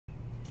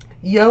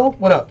Yo,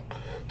 what up?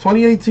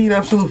 2018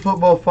 Absolute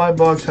Football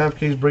 5-box half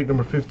case break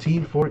number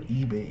 15 for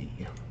eBay.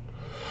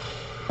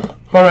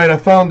 Alright, I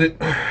found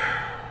it.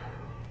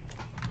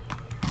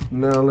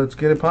 Now let's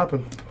get it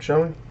popping,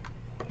 shall we?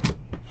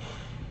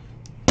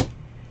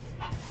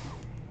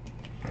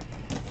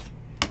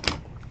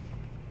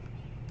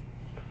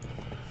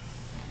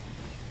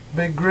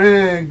 Big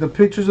Greg, the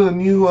pictures of the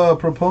new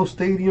proposed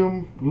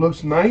stadium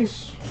looks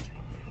nice.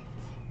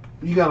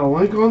 You got a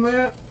link on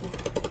that?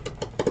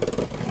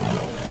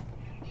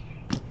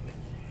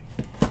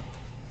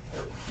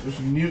 There's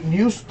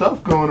new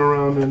stuff going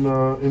around in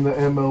the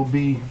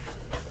MLB.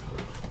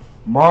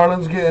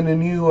 Marlins getting a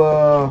new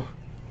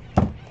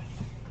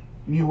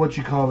what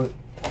you call it?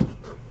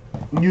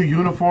 New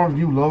uniforms,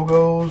 new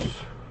logos.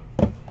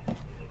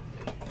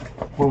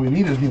 What we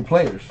need is new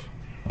players.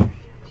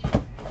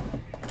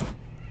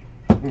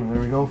 There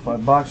we go,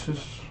 5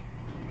 boxes.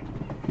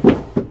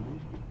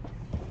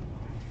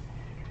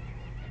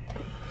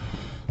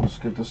 Let's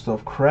get this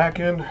stuff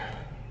cracking.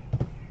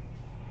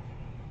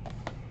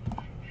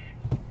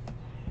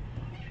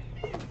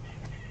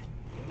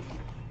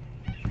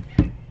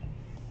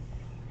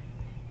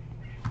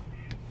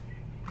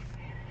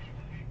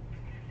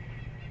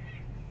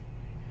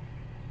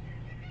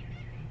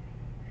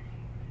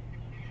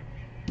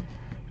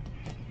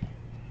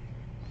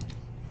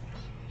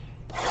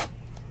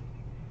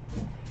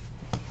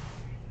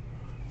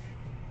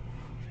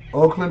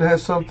 Oakland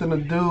has something to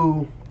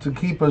do to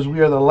keep us. We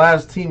are the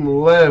last team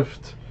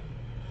left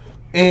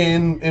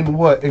in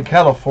what? In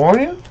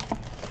California?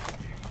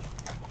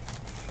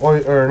 Or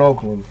in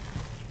Oakland?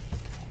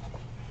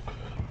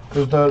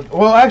 Because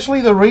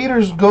actually the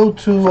Raiders go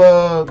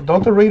to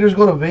don't the Raiders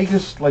go to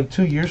Vegas like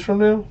 2 years from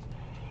now?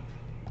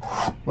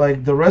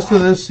 Like the rest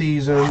of this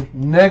season,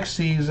 next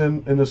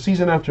season, and the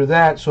season after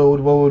that. So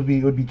what would be?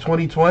 It would be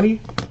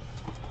 2020.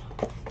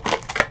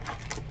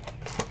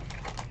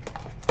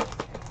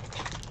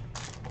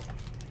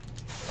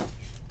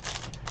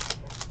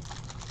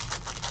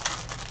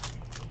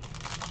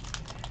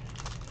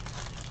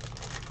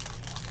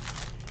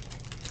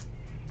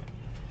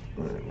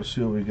 Let's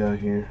see what we got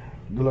here.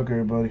 Good luck,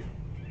 everybody.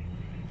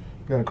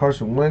 Got a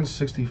Carson Wentz,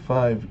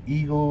 65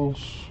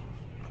 Eagles.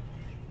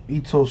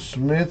 Ito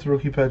Smith,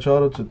 rookie patch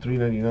auto to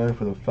 $3.99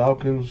 for the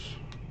Falcons.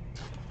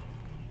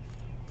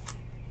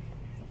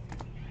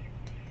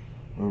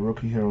 A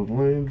rookie Harold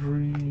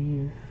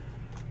Landry.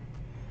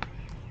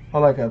 I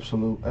like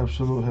Absolute.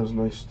 Absolute has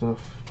nice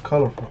stuff.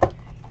 Colorful.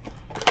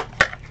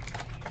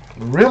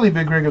 Really,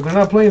 Big Rig, if they're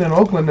not playing in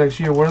Oakland next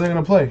year, where are they going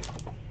to play?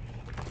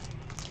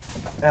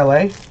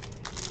 LA?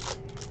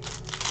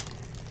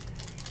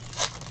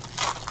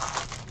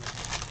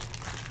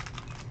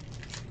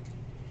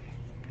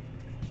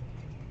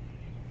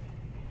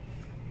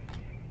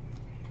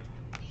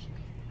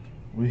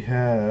 We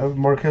have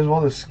Marquez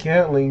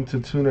Valdes-Scantling to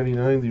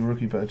 $2.99, the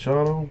rookie patch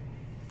auto.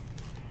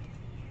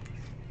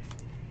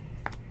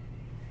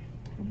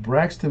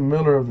 Braxton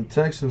Miller of the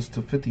Texans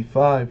to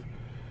 55,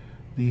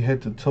 the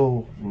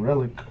head-to-toe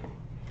relic.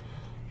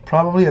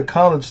 Probably a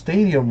college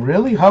stadium.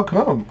 Really? How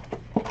come?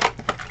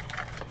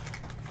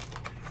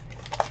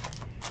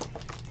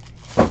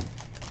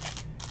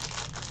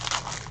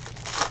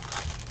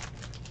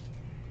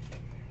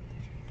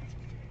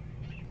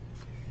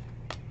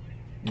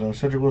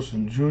 Cedric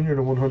Wilson Jr.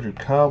 to 100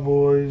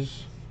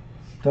 Cowboys.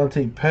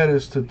 Dante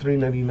Pettis to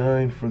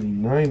 $3.99 for the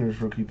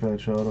Niners rookie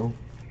patch auto.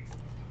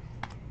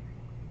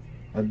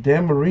 A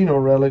Dan Marino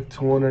relic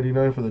to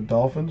 $1.99 for the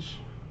Dolphins.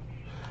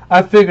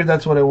 I figured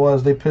that's what it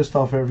was. They pissed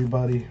off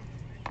everybody.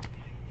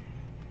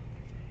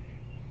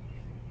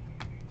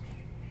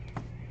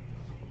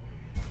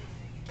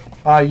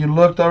 You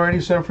looked already,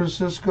 San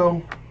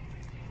Francisco?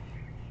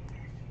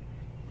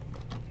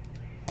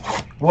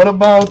 What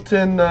about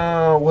in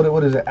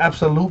what is it?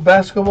 Absolute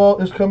Basketball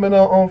is coming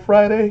out on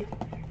Friday.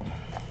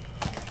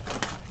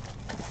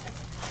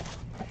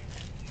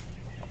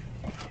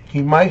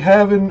 He might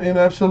have in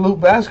Absolute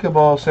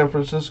Basketball, San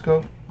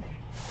Francisco.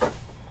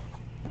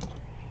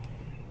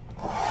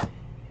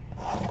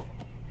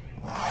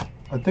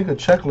 I think a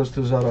checklist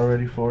is out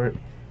already for it,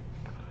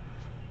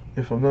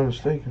 if I'm not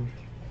mistaken.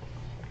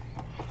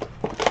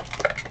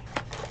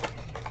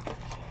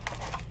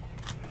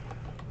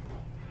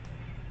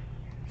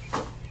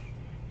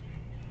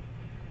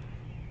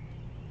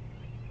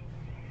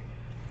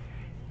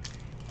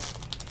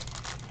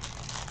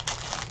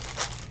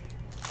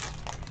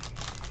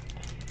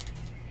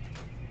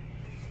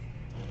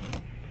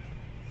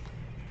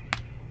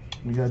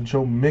 We got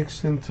Joe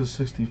Mixon to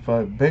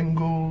 65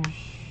 Bengals.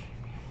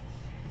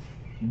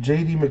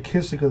 J.D.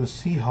 McKissick of the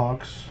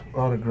Seahawks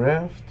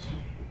autographed.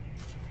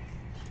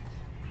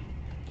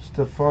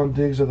 Stephon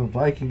Diggs of the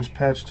Vikings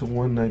patched to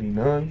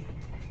 $1.99.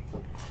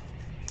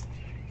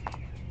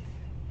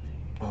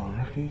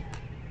 Alrighty.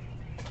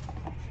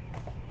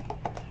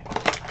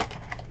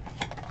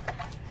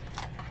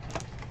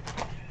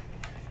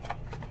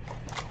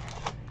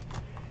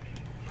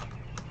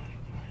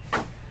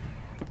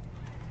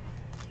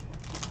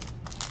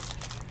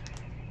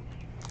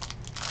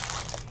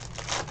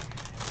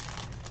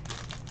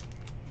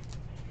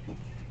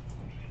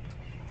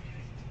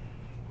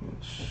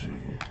 see.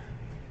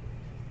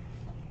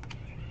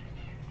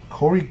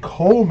 Corey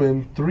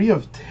Coleman,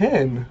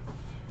 3/10.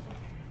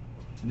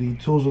 The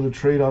tools of the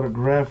trade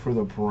autograph for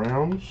the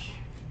Browns.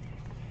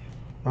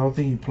 I don't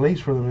think he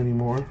plays for them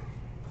anymore.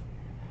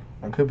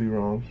 I could be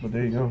wrong, but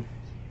there you go.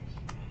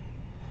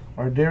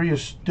 Ardarius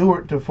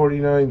Stewart to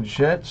 49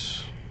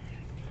 Jets.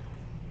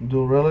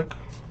 Dual relic.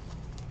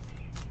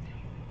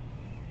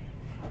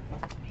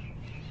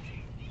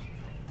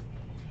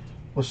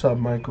 What's up,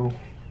 Michael?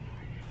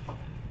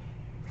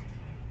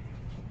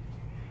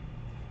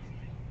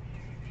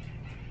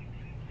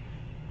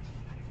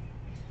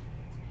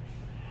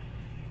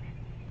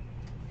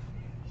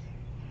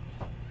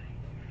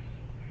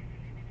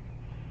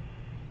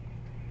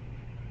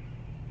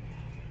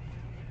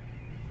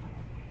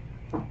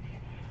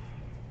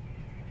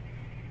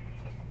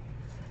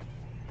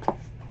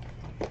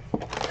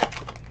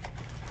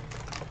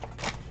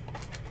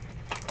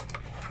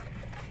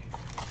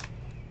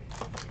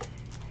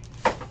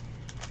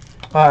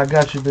 I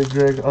got you, Big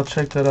Greg. I'll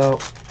check that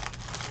out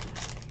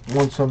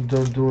once I'm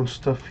done doing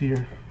stuff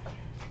here.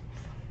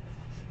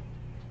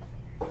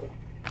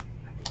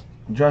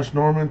 Josh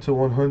Norman to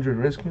 100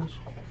 Redskins.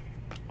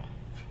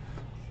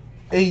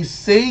 A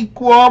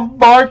Saquon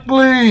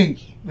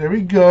Barkley. There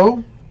we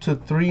go. To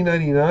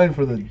 399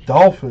 for the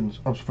Dolphins.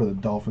 For the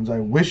Dolphins. I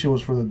wish it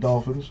was for the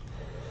Dolphins.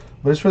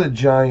 But it's for the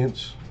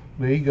Giants.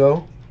 There you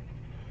go.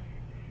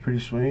 Pretty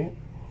sweet.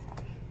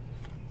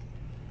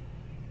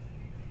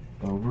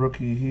 A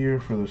rookie here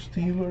for the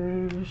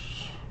Steelers.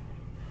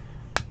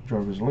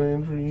 Jarvis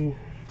Landry.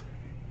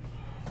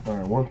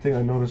 Alright, one thing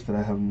I noticed that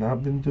I have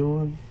not been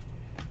doing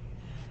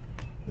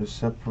is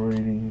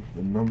separating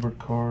the numbered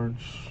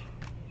cards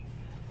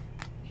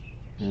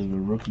and the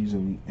rookies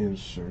and the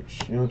inserts.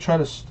 You know, I try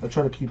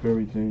to keep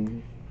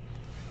everything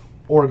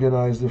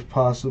organized if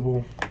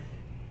possible.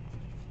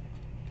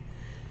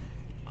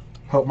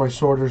 Help my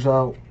sorters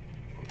out,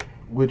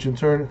 which in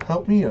turn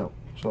help me out.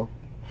 So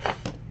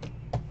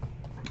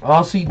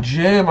I'll see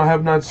Jim. I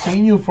have not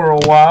seen you for a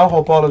while.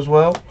 Hope all is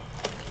well.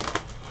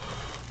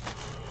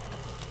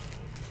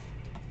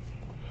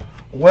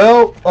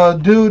 Well,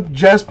 dude,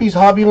 Jaspy's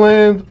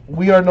Hobbyland,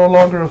 we are no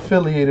longer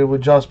affiliated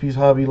with Jaspy's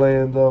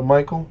Hobbyland,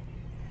 Michael.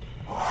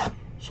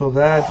 So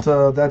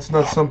that's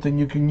not something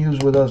you can use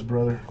with us,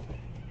 brother.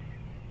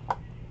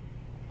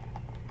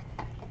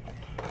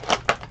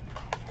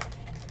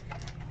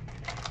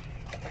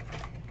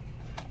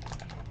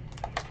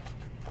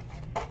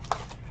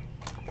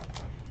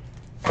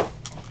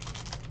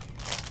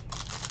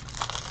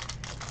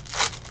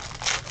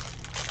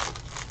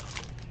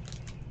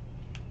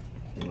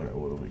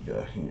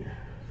 Here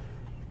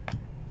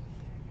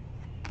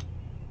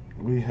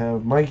we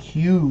have Mike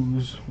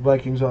Hughes,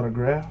 Vikings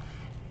autograph.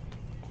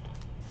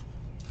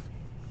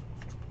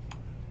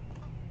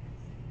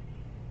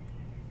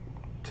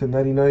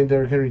 /99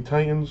 Derrick Henry,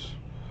 Titans.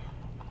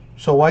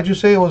 So why'd you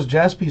say it was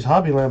Jaspy's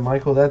Hobbyland,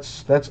 Michael?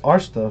 That's our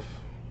stuff.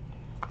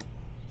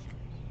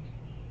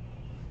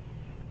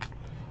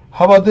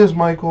 How about this,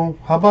 Michael?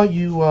 How about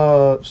you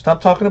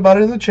stop talking about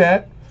it in the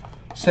chat?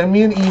 Send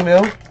me an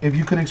email if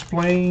you could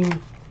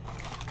explain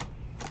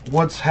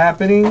what's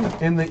happening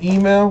in the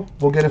email.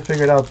 We'll get it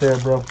figured out there,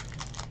 bro.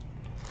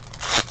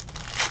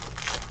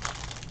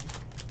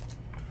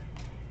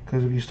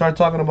 Because if you start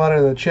talking about it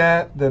in the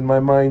chat, then my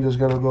mind is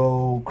gonna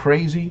go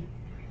crazy.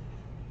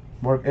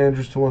 Mark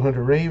Andrews to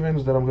 100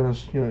 Ravens. Then I'm gonna,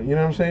 you know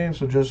what I'm saying.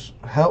 So just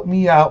help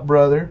me out,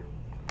 brother,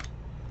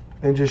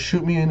 and just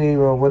shoot me an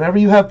email whenever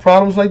you have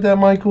problems like that,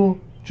 Michael.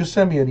 Just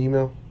send me an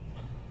email.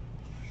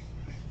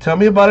 Tell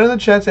me about it in the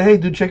chat. Say, hey,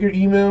 dude, check your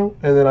email,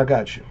 and then I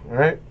got you. All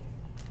right.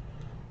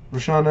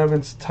 Rashawn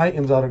Evans,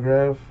 Titans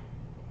autograph.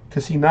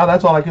 Because, see, now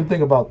that's all I can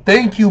think about.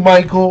 Thank you,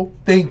 Michael.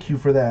 Thank you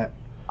for that.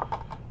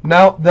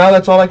 Now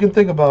that's all I can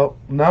think about.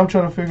 Now I'm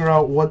trying to figure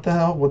out what the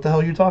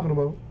hell you're talking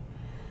about.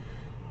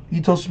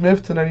 Ito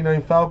Smith to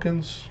 99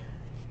 Falcons.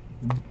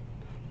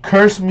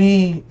 Curse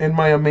me and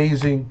my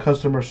amazing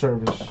customer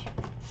service.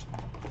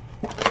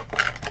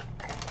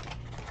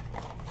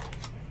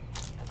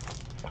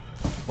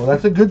 Well,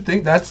 that's a good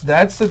thing. That's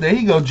there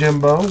you go,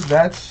 Jimbo.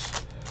 That's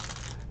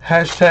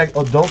hashtag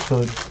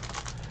adulthood.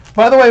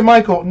 By the way,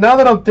 Michael, now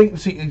that I'm thinking,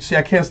 see,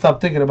 I can't stop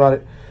thinking about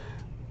it.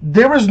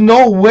 There is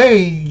no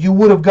way you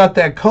would have got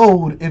that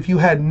code if you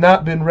had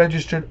not been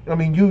registered. I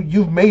mean,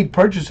 you've made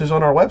purchases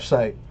on our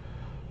website.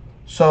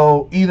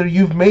 So either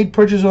you've made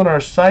purchases on our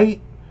site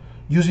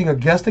using a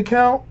guest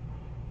account,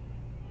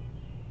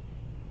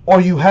 or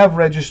you have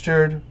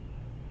registered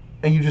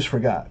and you just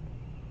forgot.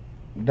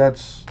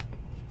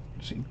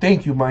 See,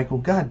 thank you, Michael.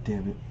 God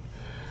damn it.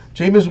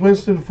 Jameis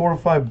Winston, $4 or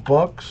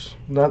 $5.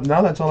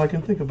 Now that's all I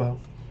can think about.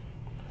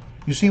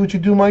 You see what you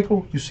do,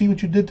 Michael? You see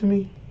what you did to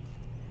me?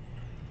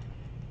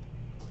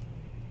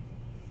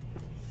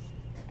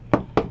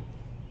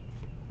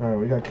 All right,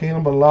 we got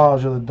Kalen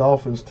Ballage of the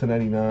Dolphins to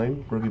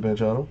 99, rookie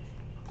bench auto.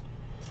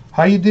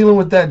 How you dealing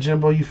with that,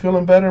 Jimbo? You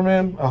feeling better,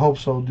 man? I hope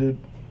so, dude.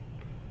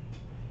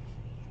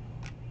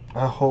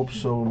 I hope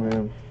so,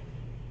 man.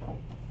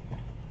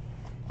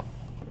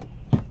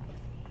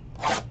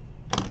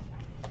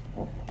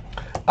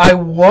 I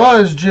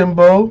was,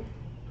 Jimbo.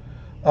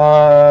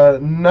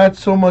 Not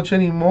so much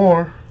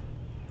anymore.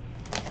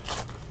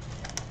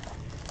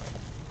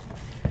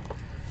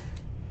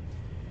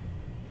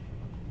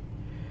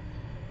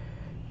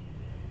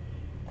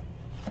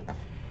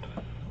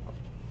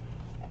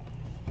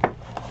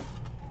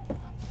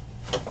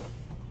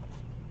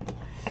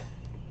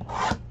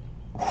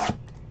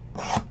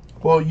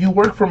 Well, you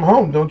work from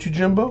home, don't you,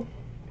 Jimbo?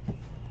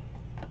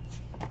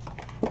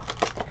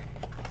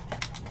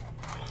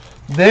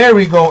 There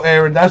we go,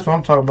 Aaron. That's what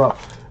I'm talking about.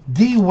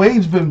 D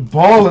Wade's been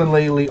balling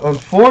lately.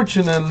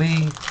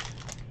 Unfortunately,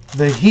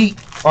 the Heat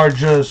are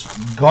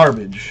just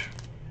garbage.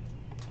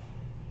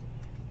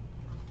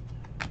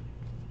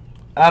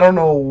 I don't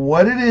know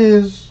what it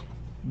is,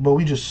 but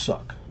we just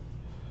suck.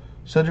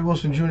 Cedric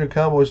Wilson Jr.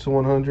 Cowboys to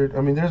 100.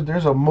 I mean,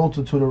 there's a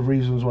multitude of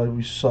reasons why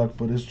we suck,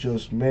 but it's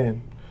just,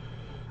 man.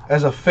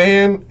 As a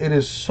fan, it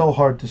is so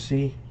hard to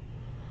see.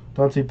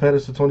 Dante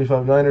Pettis to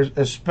 25 Niners,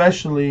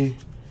 especially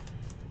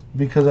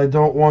because I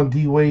don't want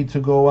D Wade to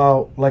go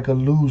out like a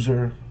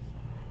loser.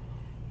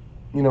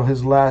 You know,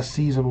 his last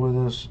season with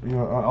us. You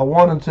know, I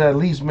want him to at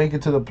least make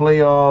it to the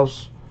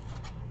playoffs.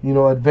 You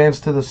know, advance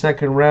to the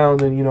second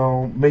round and, you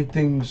know, make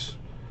things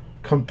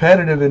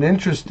competitive and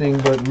interesting.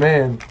 But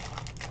man,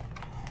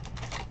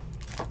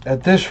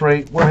 at this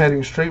rate, we're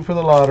heading straight for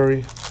the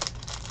lottery,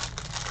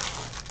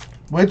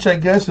 which I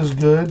guess is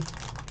good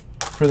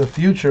for the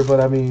future.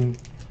 But I mean,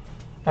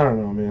 I don't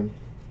know, man.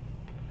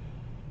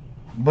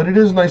 But it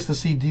is nice to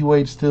see D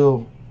Wade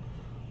still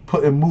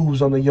putting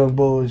moves on the young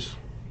boys.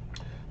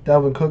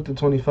 Dalvin Cook to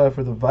 25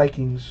 for the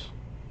Vikings.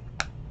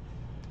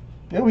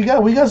 Yeah, we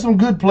got some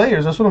good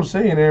players. That's what I'm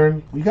saying,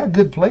 Aaron. We got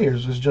good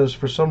players. It's just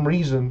for some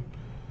reason,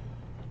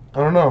 I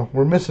don't know.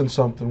 We're missing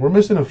something. We're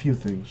missing a few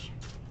things.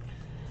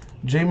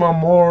 Jamon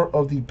Moore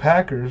of the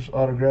Packers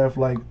autograph.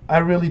 Like, I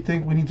really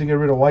think we need to get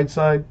rid of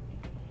Whiteside.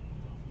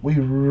 We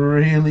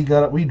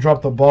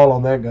dropped the ball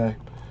on that guy.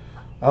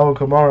 Alvin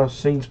Kamara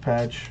Saints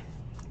patch.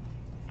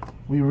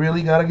 We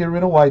really got to get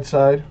rid of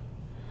Whiteside.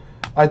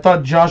 I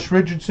thought Josh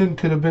Richardson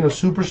could have been a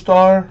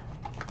superstar.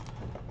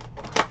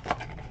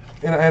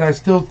 And I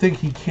still think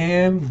he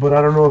can, but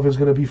I don't know if it's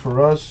going to be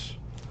for us.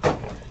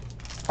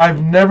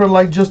 I've never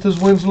liked Justice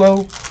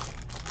Winslow.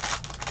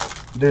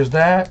 There's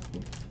that.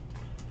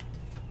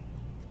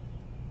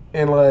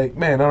 And, like,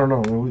 man, I don't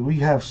know. We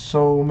have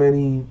so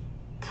many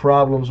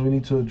problems we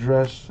need to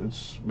address.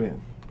 It's,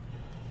 man.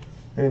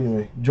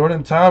 Anyway,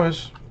 Jordan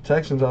Thomas,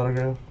 Texans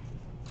autograph.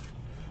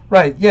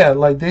 Right, yeah,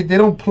 like they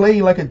don't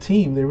play like a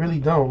team. They really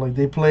don't. Like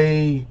they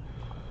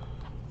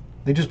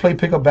just play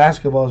pickup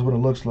basketball is what it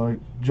looks like.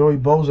 Joey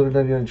Bosa of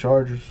the 99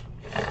 Chargers.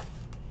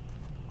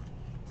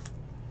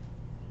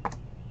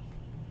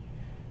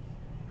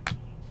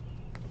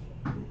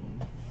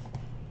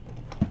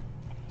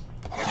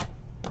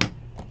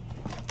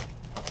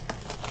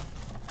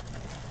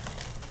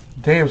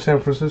 Damn, San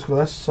Francisco,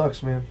 that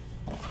sucks, man.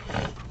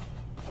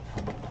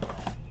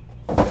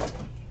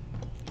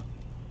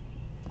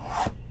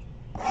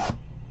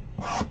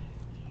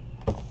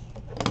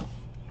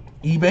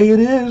 eBay it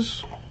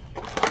is.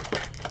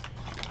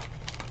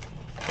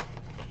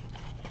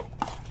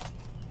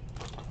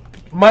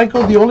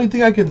 Michael, the only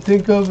thing I can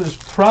think of is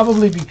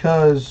probably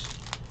because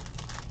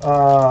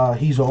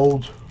he's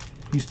old.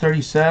 He's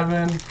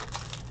 37, and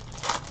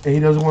he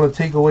doesn't want to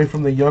take away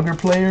from the younger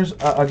players.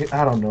 I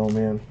don't know,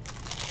 man.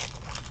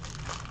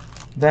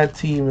 That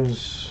team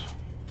is...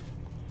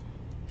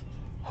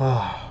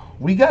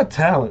 we got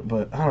talent,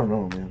 but I don't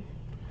know, man.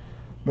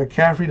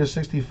 McCaffrey to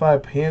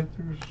 65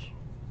 Panthers.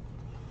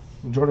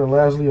 Jordan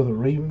Lasley of the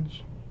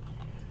Ravens.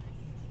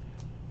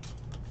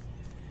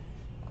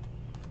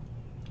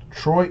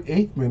 Troy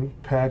Aikman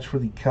patch for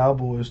the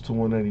Cowboys to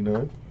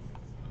 199.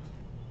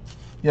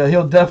 Yeah,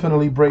 he'll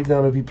definitely break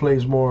down if he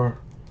plays more.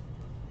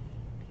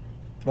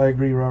 I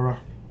agree,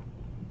 Rara.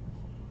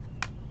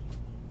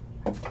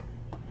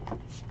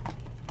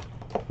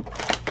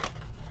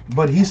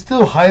 But he's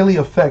still highly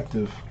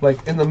effective.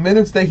 Like, in the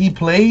minutes that he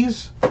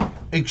plays,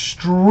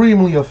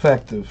 extremely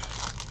effective.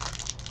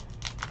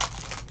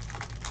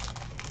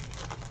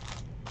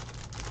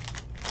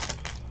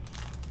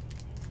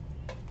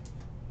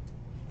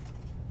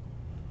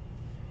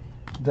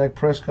 Dak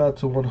Prescott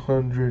to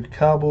 100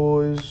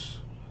 Cowboys.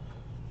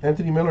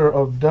 Anthony Miller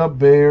of the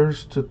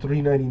Bears to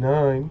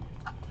 399.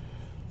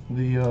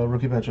 The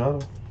rookie patch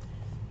auto.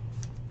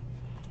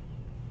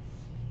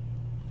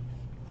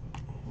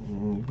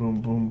 Boom,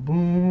 boom,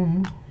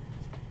 boom.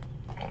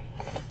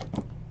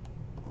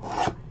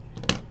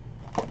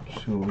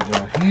 See what we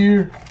got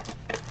here.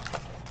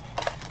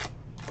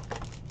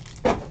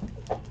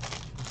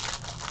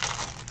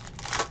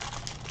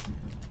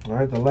 All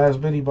right, the last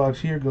mini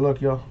box here. Good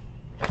luck, y'all.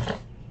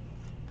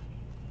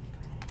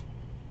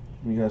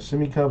 We got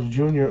Simmie Cobbs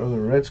Jr. of the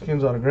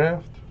Redskins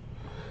autographed.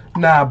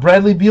 Nah,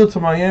 Bradley Beal to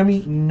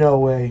Miami? No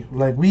way.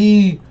 Like,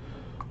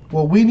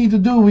 what we need to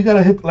do, we got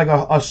to hit like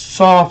a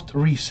soft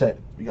reset.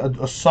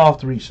 A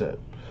soft reset.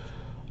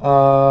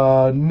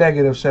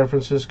 Negative San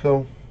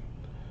Francisco.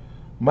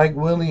 Mike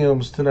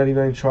Williams to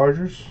 99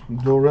 Chargers.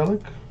 Dual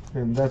relic.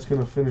 And that's going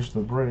to finish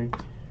the break.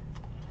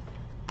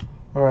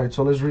 Alright,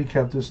 so let's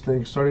recap this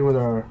thing. Starting with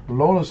our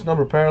lowest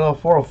number parallel,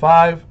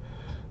 405.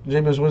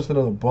 Jameis Winston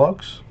of the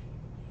Bucks.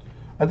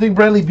 I think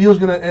Bradley Beal's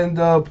going to end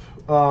up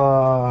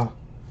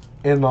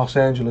in Los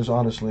Angeles,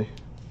 honestly.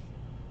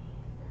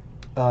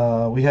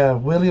 We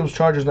have Williams,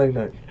 Chargers,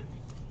 99.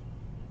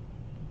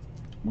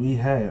 We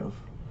have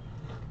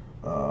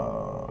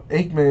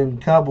Aikman,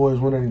 Cowboys,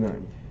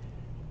 199.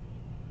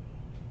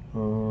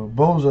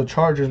 Boza,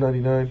 Chargers,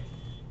 99.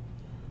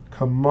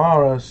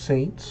 Kamara,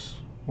 Saints,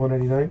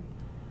 199.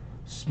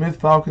 Smith,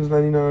 Falcons,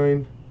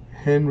 99.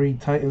 Henry,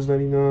 Titans,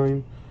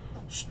 99.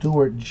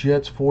 Stewart,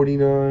 Jets,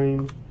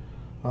 49.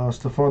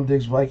 Stephon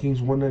Diggs,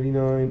 Vikings,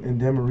 199. And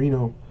Dan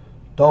Marino,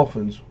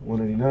 Dolphins,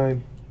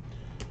 199.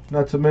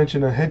 Not to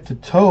mention a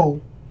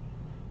head-to-toe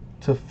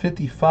to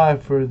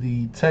 55 for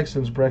the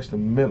Texans,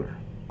 Braxton Miller.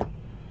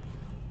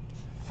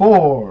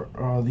 For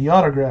the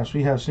autographs,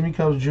 we have Sammy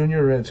Cubs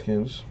Jr.,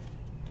 Redskins.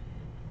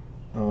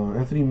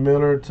 Anthony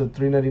Miller to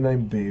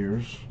 399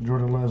 Bears.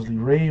 Jordan Leslie,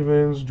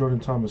 Ravens. Jordan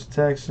Thomas,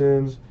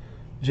 Texans.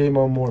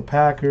 J-Mo Moore,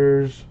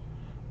 Packers.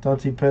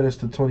 Dante Pettis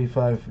to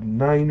 25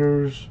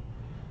 Niners.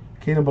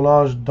 Keenan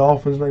Balaj,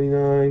 Dolphins,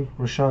 99.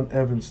 Rashawn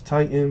Evans,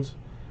 Titans.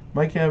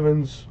 Mike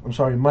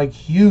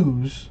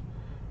Hughes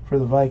for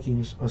the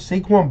Vikings.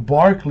 Saquon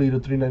Barkley to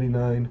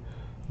 399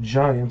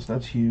 Giants.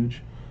 That's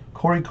huge.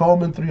 Corey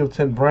Coleman,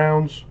 3/10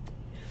 Browns.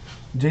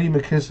 J.D.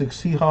 McKissick,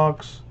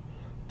 Seahawks.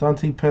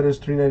 Dante Pettis,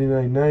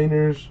 399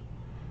 Niners.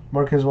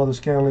 Marquez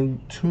Valdes-Scantling,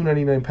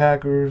 299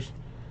 Packers.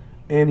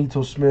 And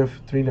Ito Smith,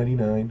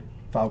 399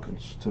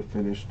 Falcons to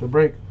finish the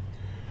break.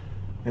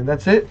 And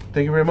that's it.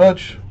 Thank you very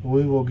much.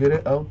 We will get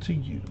it out to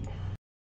you.